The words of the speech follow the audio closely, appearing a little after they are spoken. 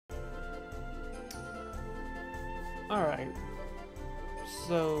Alright.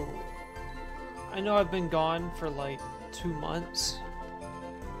 So, I know I've been gone for like 2 months.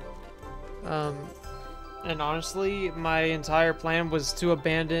 And honestly, my entire plan was to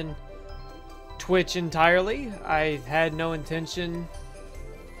abandon Twitch entirely. I had no intention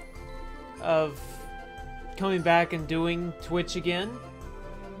of coming back and doing Twitch again.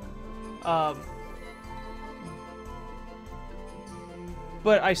 But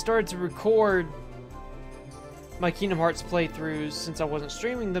I started to record my Kingdom Hearts playthroughs since I wasn't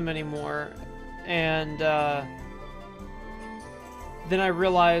streaming them anymore, and then I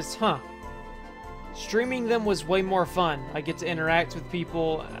realized, streaming them was way more fun. I get to interact with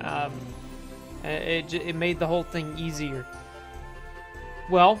people, it made the whole thing easier.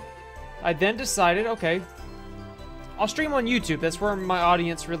 Well, I then decided, okay, I'll stream on YouTube. That's where my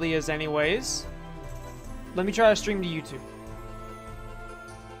audience really is anyways. Let me try to stream to YouTube.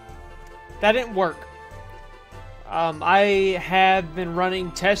 That didn't work. I have been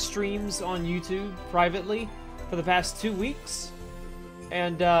running test streams on YouTube privately for the past 2 weeks.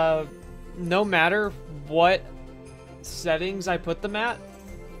 And no matter what settings I put them at,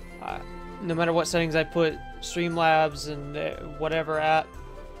 no matter what settings I put Streamlabs and whatever at,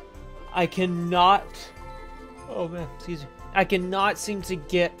 I cannot... Oh man, excuse me. I cannot seem to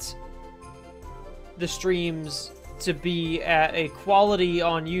get the streams to be at a quality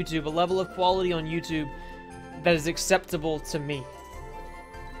on YouTube, a level of quality on YouTube that is acceptable to me.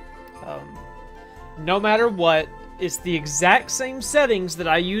 No matter what, it's the exact same settings that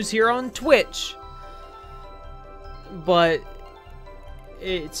I use here on Twitch, but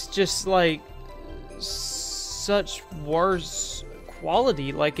it's just like such worse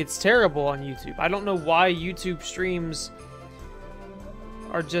quality. Like, it's terrible on YouTube. I don't know why YouTube streams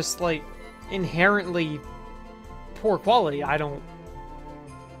are just like inherently poor quality. I don't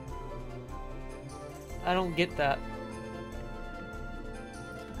get that.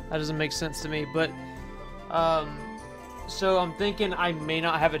 That doesn't make sense to me, but so I'm thinking I may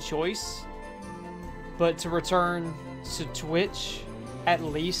not have a choice but to return to Twitch at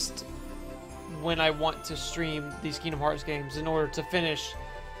least when I want to stream these Kingdom Hearts games in order to finish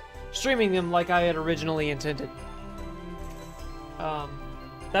streaming them like I had originally intended.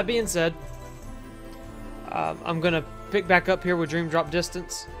 That being said, I'm gonna pick back up here with Dream Drop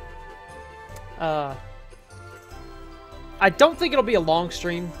Distance. I don't think it'll be a long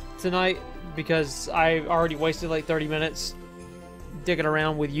stream tonight because I already wasted like 30 minutes digging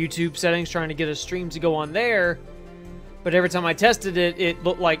around with YouTube settings trying to get a stream to go on there. But every time I tested it, it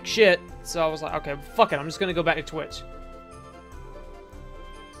looked like shit. So I was like, okay, fuck it. I'm just going to go back to Twitch.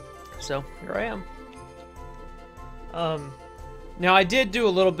 So here I am. Now I did do a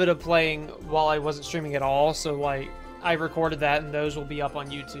little bit of playing while I wasn't streaming at all. So like I recorded that and those will be up on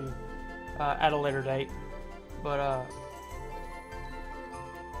YouTube at a later date. But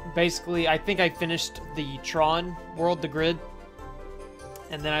basically, I think I finished the Tron world, the grid,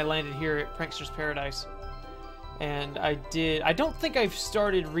 and then I landed here at Prankster's Paradise. And I don't think I've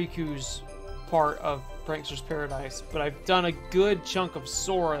started Riku's part of Prankster's Paradise, but I've done a good chunk of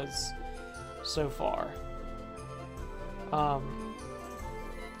Sora's so far.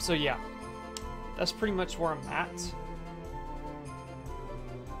 So yeah, that's pretty much where I'm at.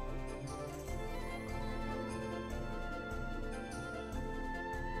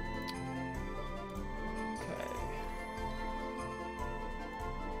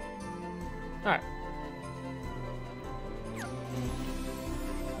 Alright.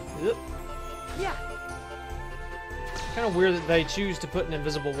 Yeah. Kind of weird that they choose to put an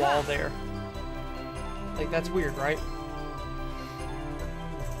invisible wall there. Like, that's weird, right?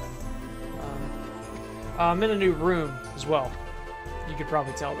 I'm in a new room as well. You could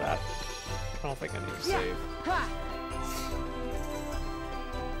probably tell that. I don't think I need to save.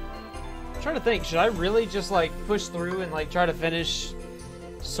 I'm trying to think, should I really just like push through and like try to finish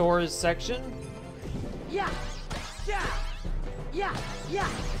Sora's section? Yeah. Yeah. Yeah. Yeah.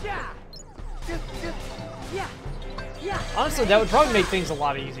 Yeah. Yeah. Yeah. Honestly, that would probably make things a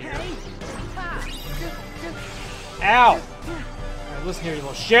lot easier. Ow! Alright, listen here, you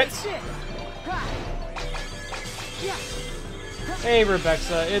little shits. Hey,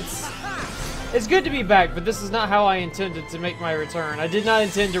 Rebecca, it's good to be back, but this is not how I intended to make my return. I did not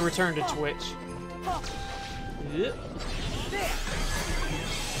intend to return to Twitch.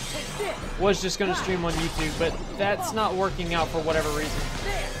 Was just gonna stream on YouTube, but that's not working out for whatever reason.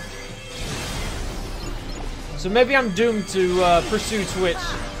 So maybe I'm doomed to pursue Twitch.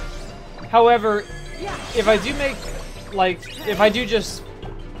 However, if I do make, like, if I do just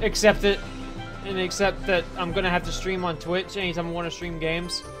accept it, and accept that I'm gonna have to stream on Twitch anytime I want to stream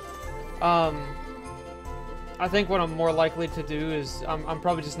games, I I think what I'm more likely to do is I'm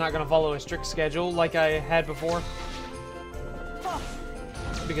probably just not going to follow a strict schedule like I had before.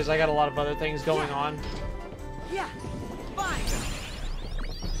 Because I got a lot of other things going on. Yeah, fine.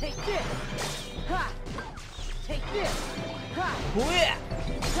 Take this. Ha. Take this. Ha. Yeah.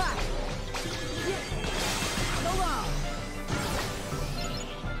 Ha. Yeah. So long.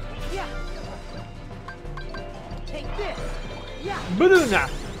 Yeah. Take this. Yeah. Banana.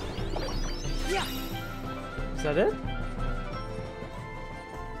 Yeah. Is that it?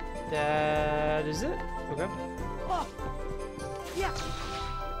 That is it? Okay. Oh. Yeah.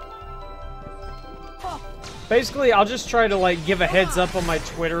 Oh. Basically, I'll just try to like give a heads up on my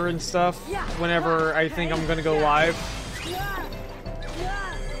Twitter and stuff whenever I think I'm gonna go live. Yeah.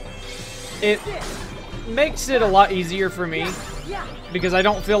 Yeah. It makes it a lot easier for me Yeah. because I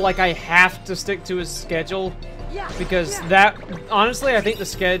don't feel like I have to stick to a schedule. Yeah. Because Yeah. that, honestly, I think the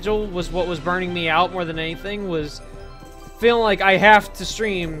schedule was what was burning me out more than anything, was feeling like I have to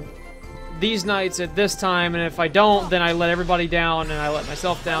stream these nights at this time, and if I don't, then I let everybody down and I let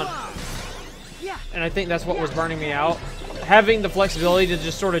myself down. Yeah. And I think that's what was burning me out. Having the flexibility to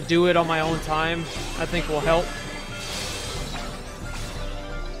just sort of do it on my own time, I think will help.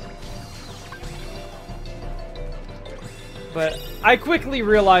 But I quickly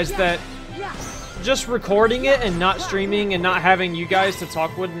realized that Yeah. just recording it and not streaming and not having you guys to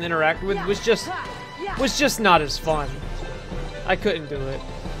talk with and interact with was just not as fun. I couldn't do it.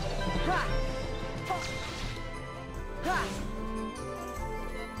 Ha. Ha.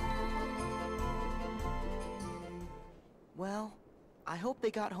 Well, I hope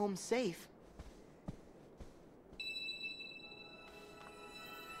they got home safe.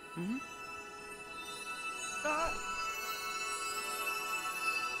 Hmm?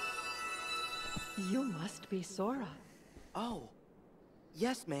 You must be Sora. Oh.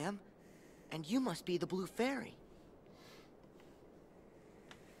 Yes, ma'am. And you must be the Blue Fairy.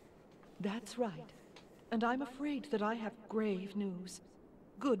 That's right. And I'm afraid that I have grave news.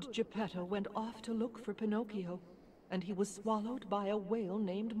 Good Geppetto went off to look for Pinocchio, and he was swallowed by a whale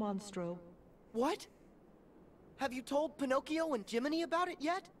named Monstro. What? Have you told Pinocchio and Jiminy about it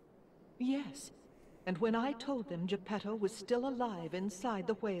yet? Yes. And when I told them Geppetto was still alive inside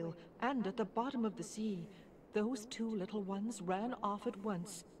the whale and at the bottom of the sea, those two little ones ran off at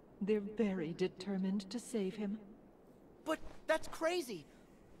once. They're very determined to save him. But that's crazy.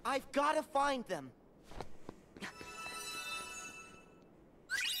 I've got to find them. Go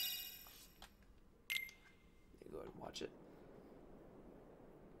ahead and watch it.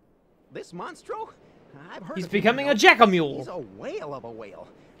 This Monstro? I've heard He's of him, becoming you a know. jack-a-mule. He's a whale of a whale.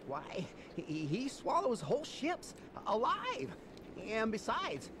 Why, he swallows whole ships alive. And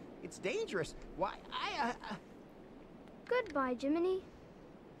besides, it's dangerous. Why, Goodbye, Jiminy.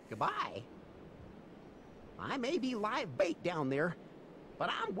 Goodbye. I may be live bait down there, but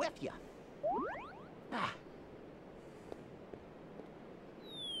I'm with you. Ah.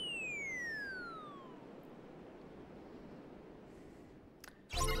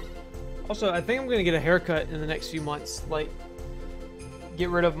 Also, I think I'm gonna get a haircut in the next few months. Like, get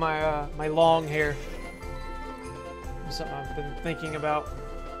rid of my my long hair. It's something I've been thinking about.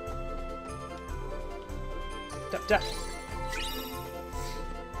 Tap tap.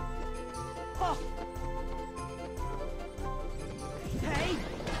 Oh. Hey,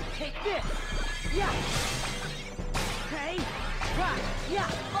 take this. Yeah. Hey. Ha. Yeah.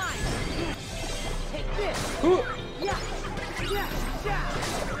 Fine. Take this. Ooh. Yeah. Yeah. Yeah.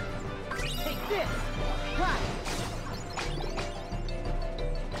 Take this. Ha.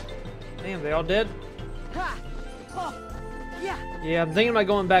 Damn, they all dead? Ha. Oh. Yeah. Yeah, I'm thinking about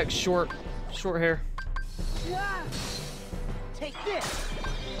going back short hair. Yeah. Take this.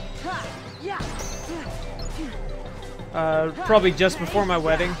 Ha. Yeah. Probably just before my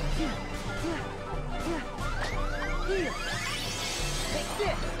wedding. Here. Take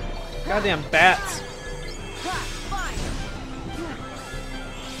this. Goddamn bats. Ha. Fine.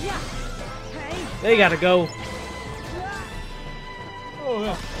 Yeah. Hey. They gotta go. Yeah. Oh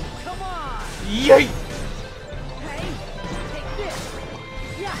yeah. Come on. Yay! Hey. Take this.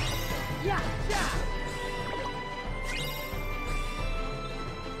 Yeah. Yeah. Yeah.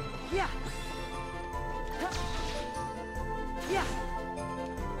 Yeah. Yeah.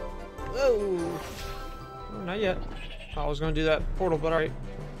 Whoa. Oh, not yet. I was gonna do that portal, but alright.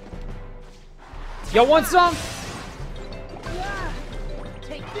 Y'all want some? Yeah.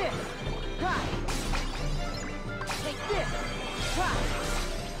 Take this. Ha. Take this. Ha.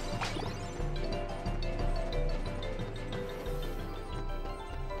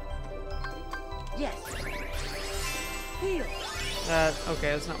 Yes. Heal.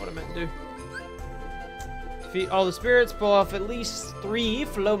 Okay, that's not what I meant to do. Defeat all the spirits, pull off at least 3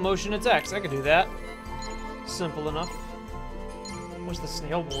 flow motion attacks. I could do that. Simple enough. Where's the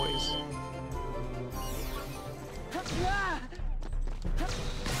snail boys?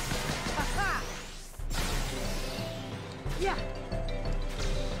 Yeah.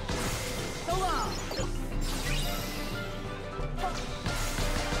 So long.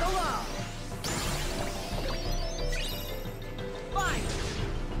 So long. Fine.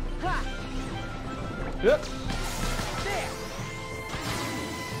 Ha. Yep. There.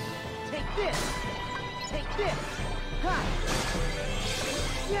 Take this. Take this. Ha.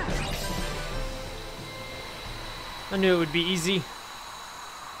 Yeah. I knew it would be easy.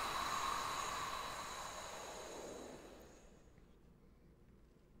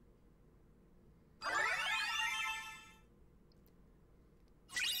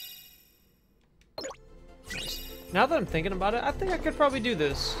 Now that I'm thinking about it, I think I could probably do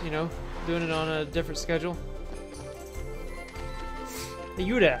this, you know, doing it on a different schedule. Hey,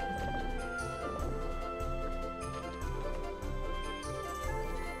 you there.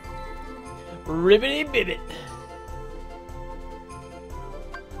 Ribbity bibbit.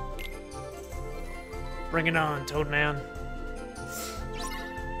 Bring it on, Toadman.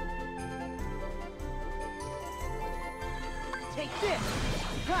 Take this.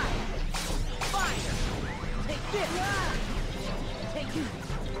 Ha. Fine. Take this. Take you.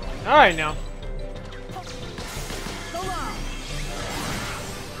 All right, now. So long.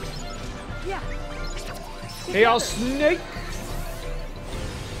 Yeah. Hey, y'all, snake.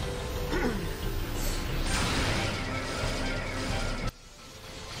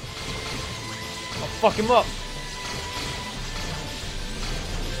 I'll fuck him up.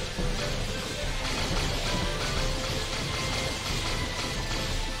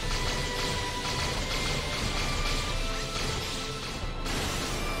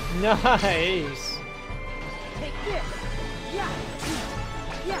 Nice. Take this. Yeah.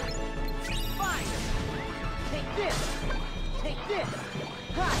 Yeah. Fine. Take this. Take this.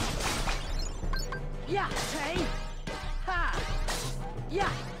 Ha. Yeah. Hey. Ha.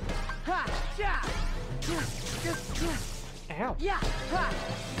 Yeah. Ha. Yeah. Ow. Yeah. Ha.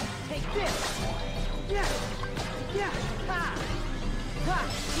 Take this. Yeah. Yeah. Ha. Ha.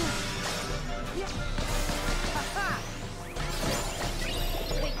 Yeah. Ha. Ha.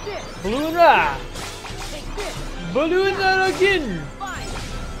 Take this. Balloona. Take this. Balloona again. Fine.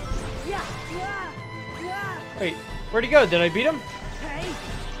 Yeah. Yeah. Yeah. Wait, where'd he go? Did I beat him? Hey.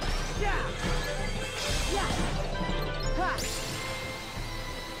 Yeah. Yeah. Ha.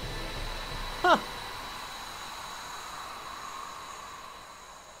 Huh.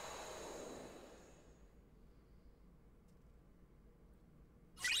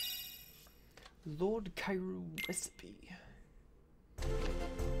 Lord Cairo recipe.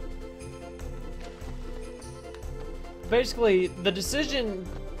 Basically, the decision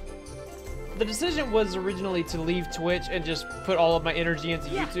was originally to leave Twitch and just put all of my energy into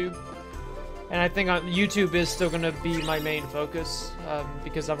YouTube. And I think YouTube is still going to be my main focus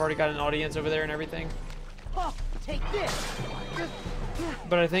because I've already got an audience over there and everything. Oh, take this.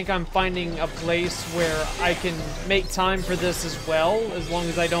 But I think I'm finding a place where I can make time for this as well, as long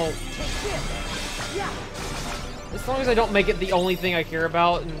as I don't... Take this. Yeah. As long as I don't make it the only thing I care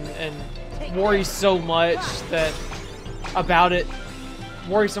about and worry so much that about it,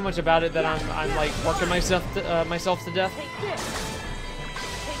 that I'm like working myself to death. Take this.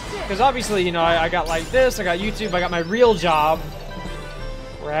 Take this. Because obviously, you know, I got like this, I got YouTube, I got my real job,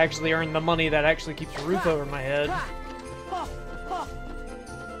 where I actually earn the money that actually keeps a roof over my head. Ha. Oh, oh.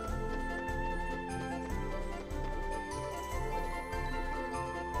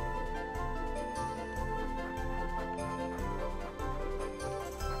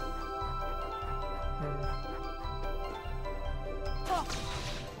 Oh.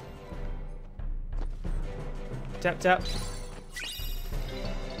 Tap, tap.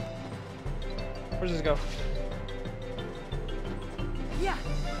 Where does this go? Yeah.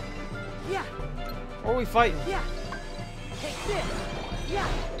 Yeah. Where are we fighting? Yeah. Take this. Yeah.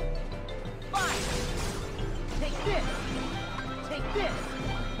 Fine. Take this. Take this.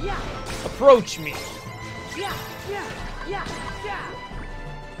 Yeah. Approach me. Yeah. Yeah. Yeah. Yeah.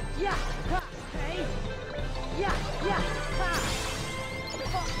 Yeah. Ha. Hey. Yeah. Yeah. Ha.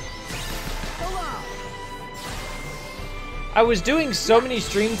 So long. I was doing so many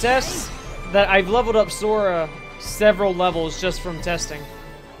stream tests that I've leveled up Sora several levels just from testing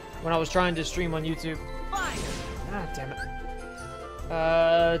when I was trying to stream on YouTube. Fine. Ah, damn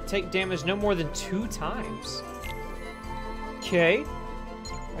it. Take damage no more than 2 times. Okay.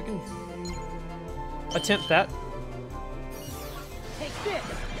 I can attempt that. Take this.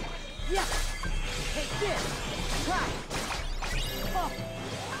 Yeah. Take this. Ha. Oh.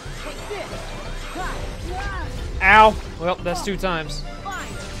 Take this. Ha. Yeah. Ow! Well, that's 2 times.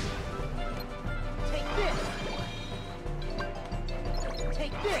 Fine. Take this.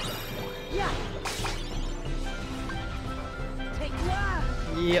 Take this. Yeah. Take that.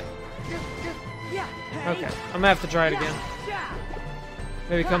 Yep. Yeah. Okay, I'm gonna have to try it again. Yeah.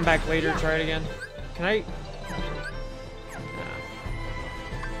 Maybe come back later and try it again. Can I?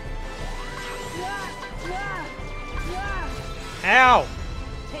 Ow!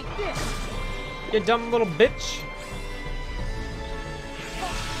 Take this. You dumb little bitch.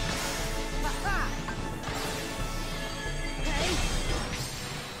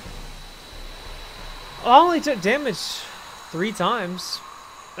 I only took damage 3 times.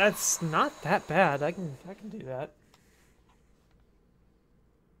 That's not that bad. I can do that.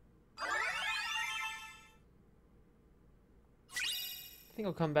 I think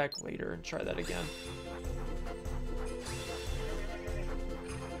I'll come back later and try that again.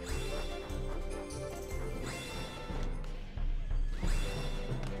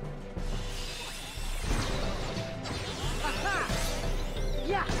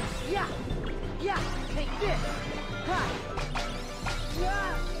 Yeah, yeah, yeah. Take this. Ha.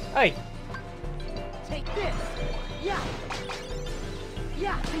 Yeah. Hey! Take this. Yeah.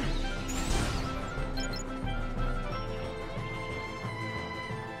 Yeah.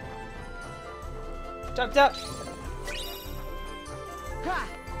 Tap tap! Ha.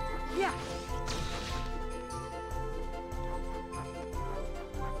 Yeah.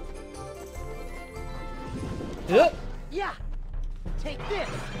 Ugh. Yeah. Take this.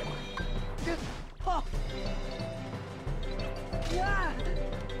 Oh. Yeah.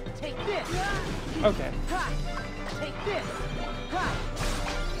 Take this. Yeah. Okay. Ha. Take this. Ha.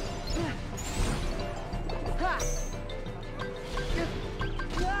 Ha.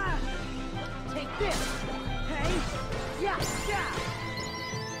 Yeah. Take this. Hey. Yeah. Yeah.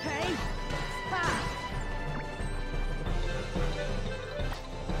 Hey. Ha.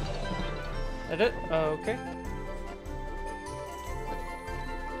 That it? Okay.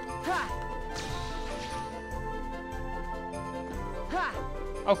 Ha. Ha.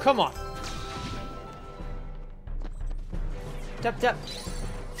 Oh, come on. Tap tap.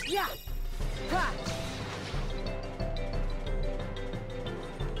 Yeah. Ha.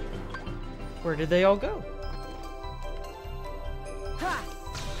 Where did they all go? Ha.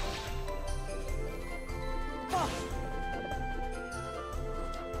 Oh.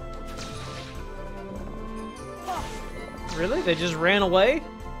 Oh. Really? They just ran away?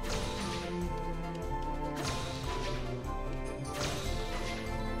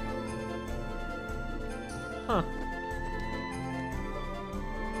 Huh.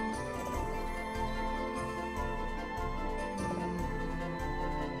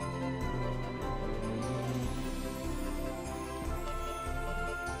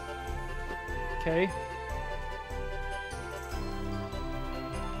 Okay.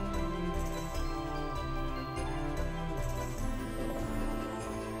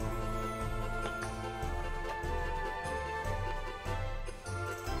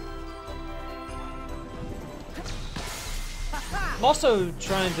 I'm also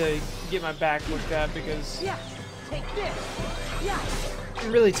trying to get my back looked at because Yeah. Take this. Yeah.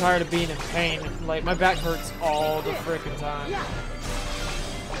 I'm really tired of being in pain. Like, my back hurts all the frickin' time. Yeah.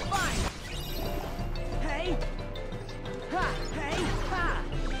 Fine. Hey. Ha. Hey. Ha.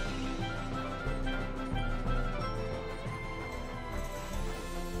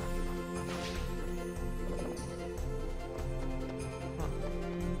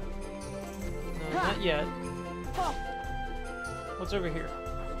 No, not yet. Oh. What's over here?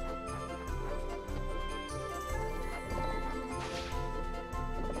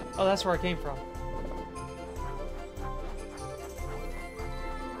 Oh, that's where I came from.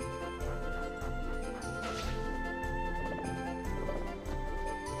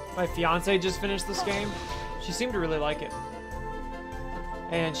 My fiance just finished this game. She seemed to really like it.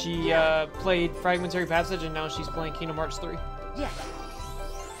 And she played Fragmentary Passage, and now she's playing Kingdom Hearts 3. Yes.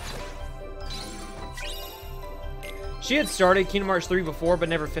 She had started Kingdom Hearts 3 before, but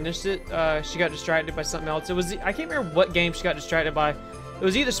never finished it. She got distracted by something else. It was I can't remember what game she got distracted by. It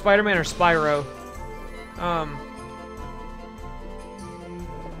was either Spider-Man or Spyro.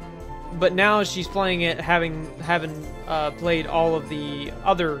 But now she's playing it, having played all of the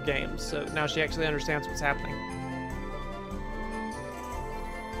other games. So now she actually understands what's happening.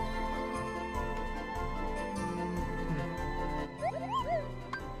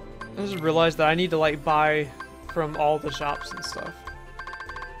 I just realized that I need to like buy from all the shops and stuff.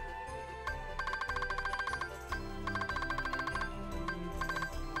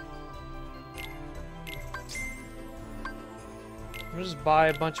 I'll just buy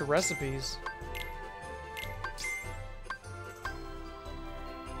a bunch of recipes.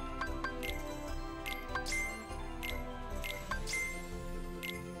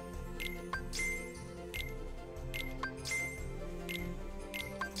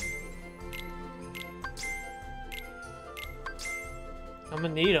 I'm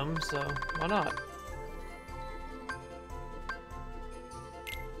gonna need them, so why not?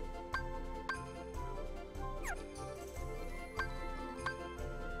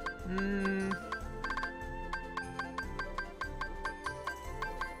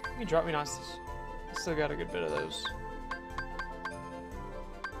 You drop me nice. Still got a good bit of those.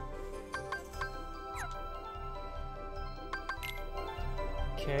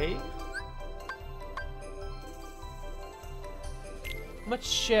 Okay.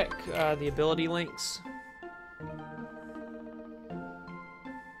 Let's check the ability links.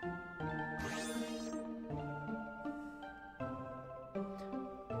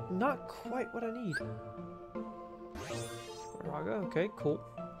 Not quite what I need. Raga, okay, cool.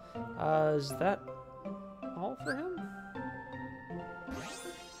 Is that all for him?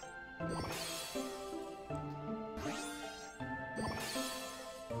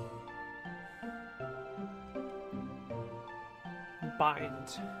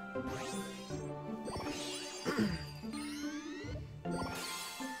 Bind.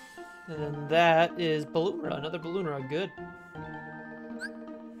 And then that is Balloonra, another Balloonra, good.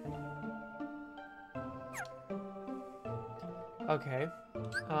 Okay.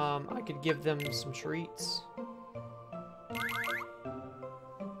 I could give them some treats.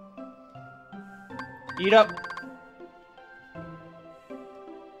 Eat up!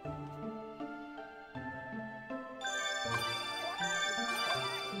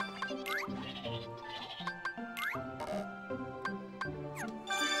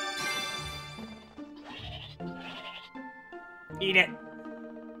 Eat it!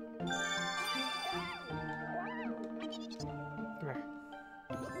 Come here.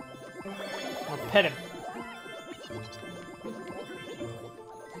 I'll pet him.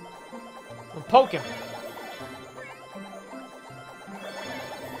 I'll poke him.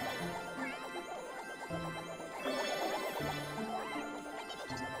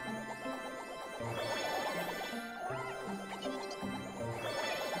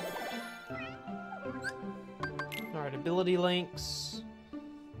 Alright, ability links.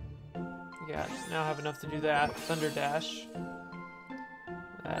 Yeah, now I have enough to do that. Thunder Dash.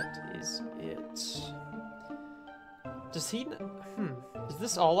 That is it. Does he... Is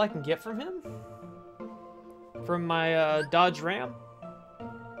this all I can get from him? From my Dodge Ram?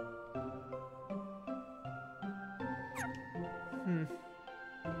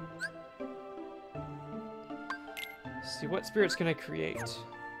 Let's see, what spirits can I create?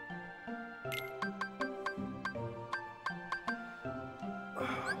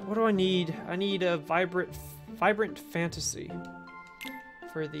 What do I need? I need a vibrant fantasy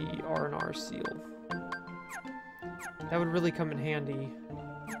for the R&R seal. That would really come in handy.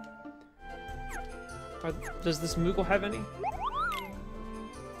 Does this Moogle have any?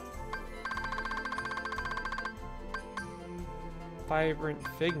 Vibrant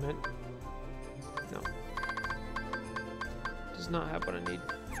Figment. No. Does not have what I need.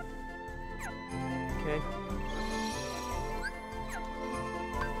 Okay.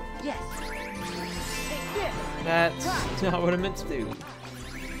 Yes. Take this. That's not what I meant to do.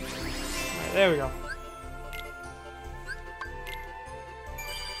 Alright, there we go.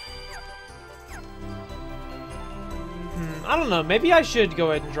 I don't know. Maybe I should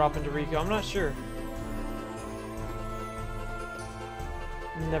go ahead and drop into Rico. I'm not sure.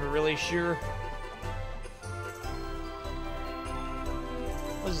 I'm never really sure.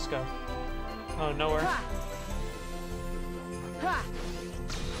 Where's this go? Oh, nowhere.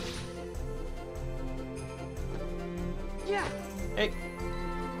 Yeah. Hey.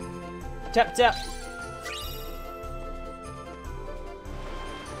 Tap, tap.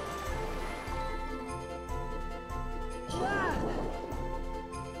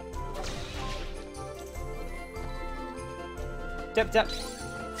 Tap, tap.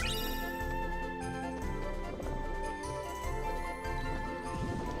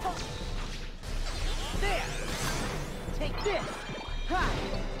 There. Take this. Ha.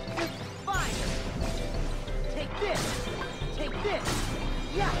 Fine. Take this. Take this.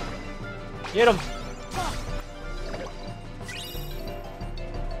 Yeah. Get him.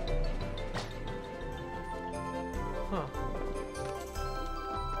 Huh.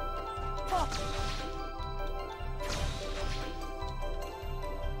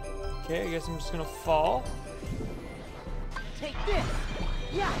 Okay, I guess I'm just gonna fall. Take this.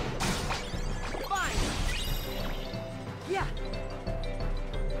 Yeah. Fine. Yeah.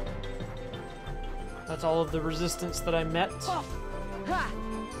 That's all of the resistance that I met. Oh. Ha.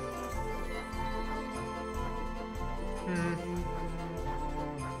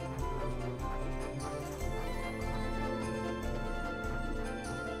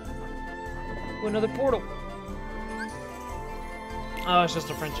 Ooh, another portal. Oh, it's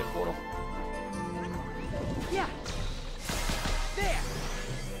just a friendship portal. Yeah. There.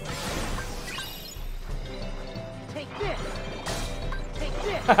 Take this. Take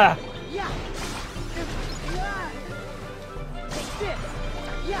this. Haha. Yeah. Yeah. Take this.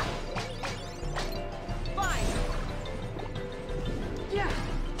 Yeah. Fine. Yeah.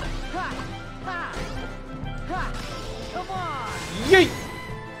 Ha. Ha. Ha. Come on. Yeet!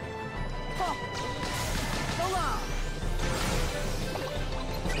 Oh. So long.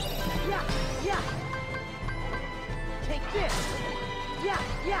 Yeah. Yeah. Take this. Yeah.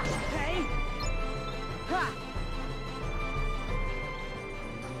 Yeah. Hey. Ha.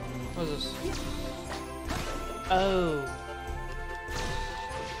 What is this? Oh.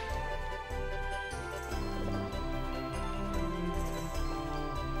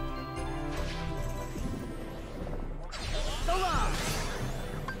 So long.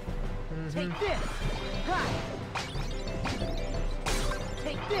 Take this. Ha.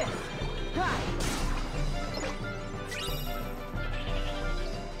 Take this. Ha.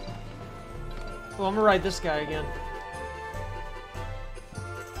 Well, I'm gonna ride this guy again.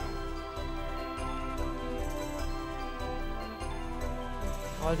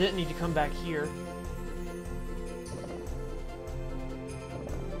 Well, I didn't need to come back here.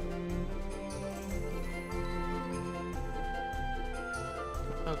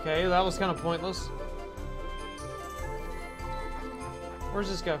 Okay, that was kind of pointless. Where's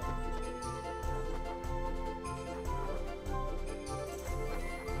this go?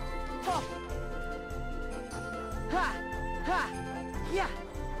 Oh. Ha. Ha. Yeah.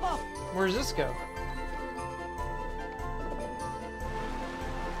 Oh. Where's this go?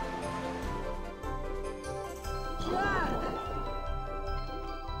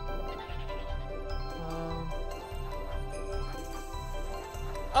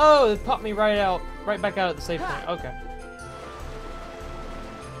 Oh, it popped me right back out at the save point. Okay.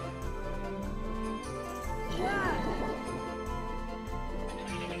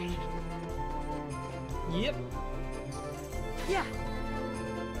 Yep. Yeah.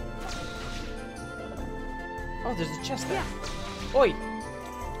 Oh, there's a chest there. Yeah. Oi!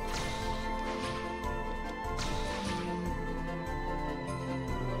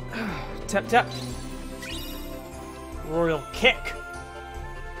 Tap tap. Royal kick.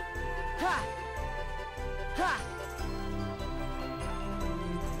 Ha. Ha.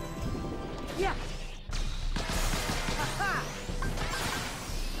 Yeah. Ha ha.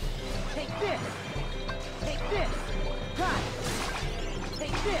 Take this. Take this. Ha.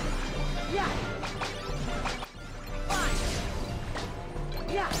 Take this. Yeah. Fine.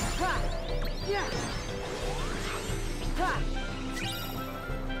 Yeah. Ha. Yeah. Ha.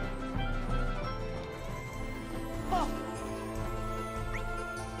 Oh.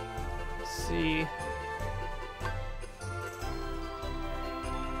 Let's see.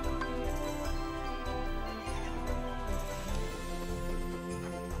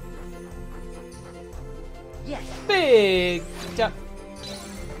 Yes. Big tap.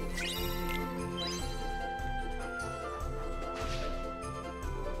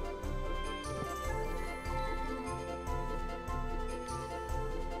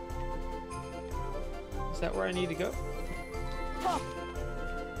 Is that where I need to go? Oh.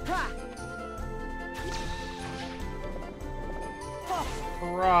 Ha. Oh.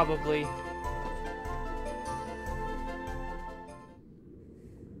 Probably.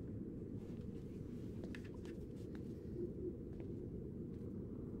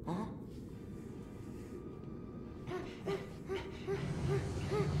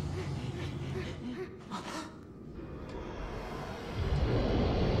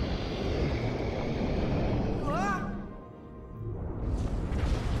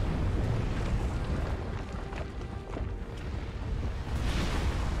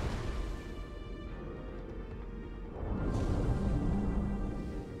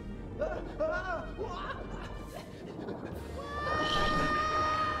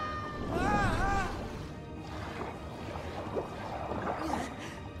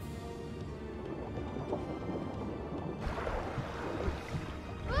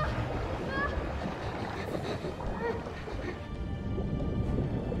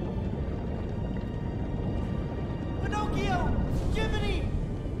 Pinocchio! Jiminy!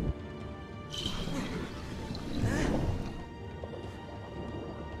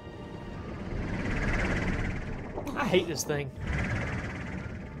 I hate this thing.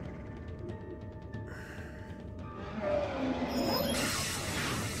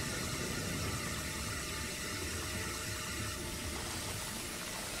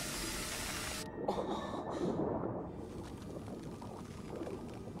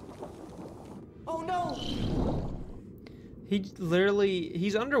 He literally,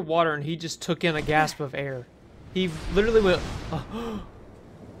 he's underwater and he just took in a gasp of air. He literally went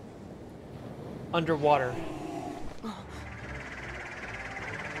underwater. I'll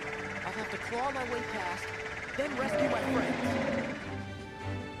have to claw my way past, then rescue my friends.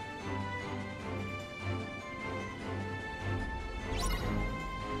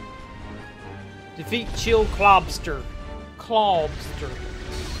 Defeat Chill Clobster. Clobster.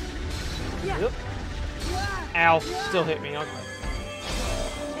 Yep. Ow. Still hit me. Okay.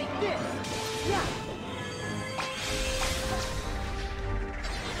 Take this. Yeah.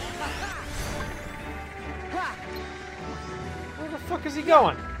 Where the fuck is he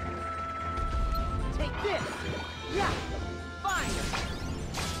going? Take this. Yeah. Fine.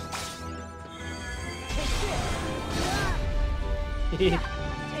 Take this. Yeah.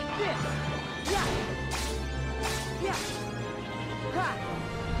 Take this. Yeah. Yeah. Ha.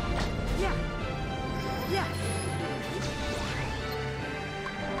 Yeah. Yeah.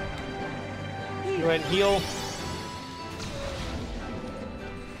 Go ahead and heal.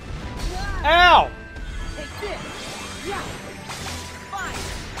 Ow! Take this. Yeah. Fine.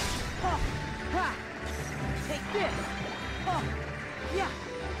 Ha. Ha. Take this. Ha. Yeah.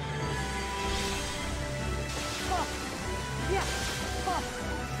 Ha. Yeah. Ha.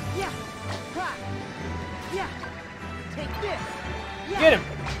 Yeah. Ha. Yeah. Take this. Yeah. Get him!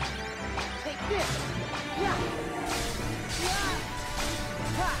 Take this. Yeah. Yeah.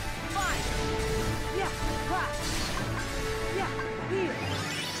 Ha. Fine. Yeah. Ha. Yeah. Here.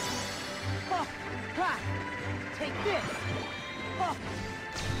 Ha. Ha. Take this. Ha.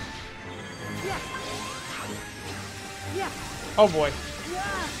 Yeah. Yeah. Oh boy.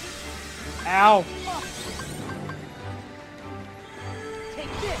 Yeah. Ow. Ha.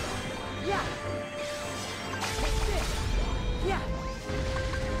 Take this. Yeah. Take this. Yeah.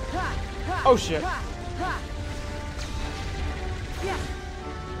 Ha. Ha. Oh, shit. Ha. Ha. Yeah.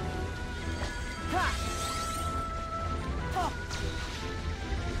 Ha. Ha.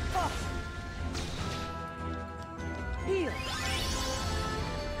 Ha. Heal.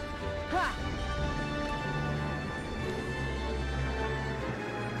 Ha.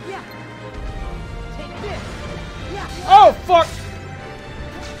 Yeah. Take this. Yeah. Oh, fuck!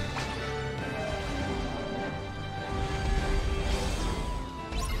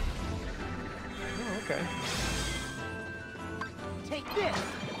 Oh, okay. Take this.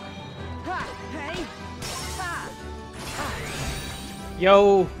 Ha. Hey. Ha. Ha.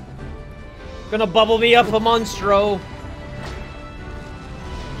 Yo. Gonna bubble me up a Monstro.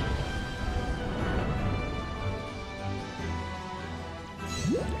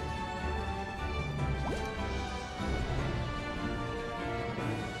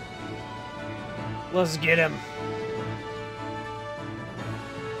 Let's get him.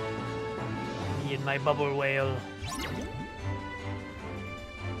 Me and my bubble whale.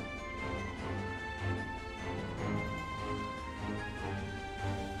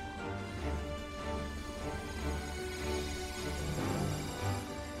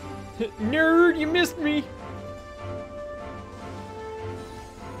 Nerd, you missed me.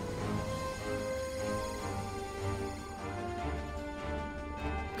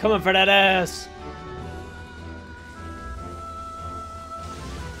 Coming for that ass.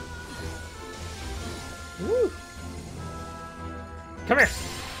 Woo. Come here.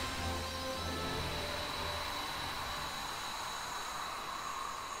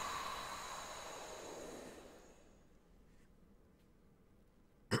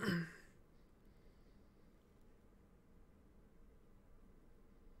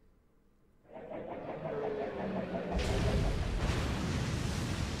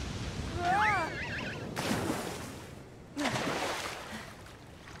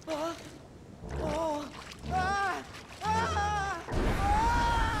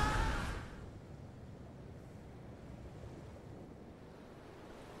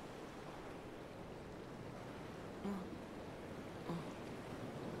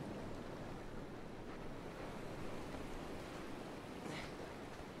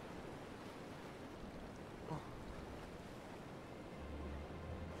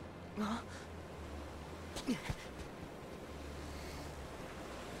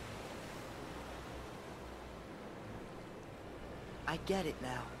 I get it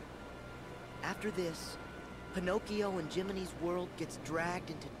now. After this, Pinocchio and Jiminy's world gets dragged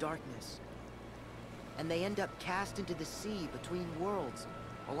into darkness. And they end up cast into the sea between worlds,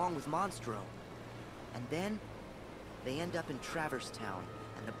 along with Monstro. And then, they end up in Traverse Town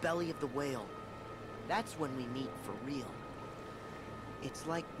and the belly of the whale. That's when we meet for real. It's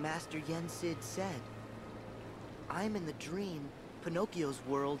like Master Yensid said. I'm in the dream, Pinocchio's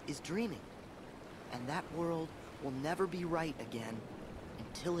world is dreaming. And that world will never be right again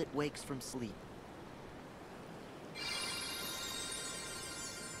until it wakes from sleep.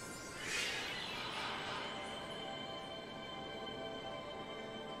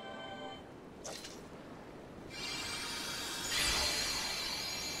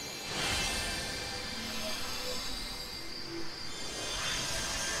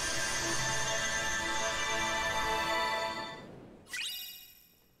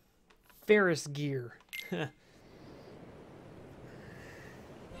 Ferris gear.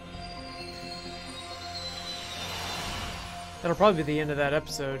 That'll probably be the end of that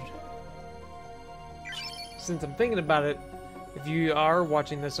episode. Since I'm thinking about it, if you are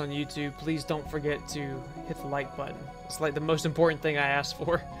watching this on YouTube, please don't forget to hit the like button. It's like the most important thing I asked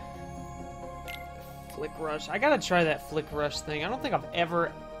for. Flick Rush. I gotta try that Flick Rush thing. I don't think I've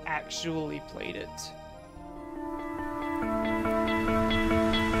ever actually played it.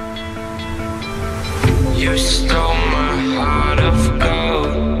 You stole my heart of gold.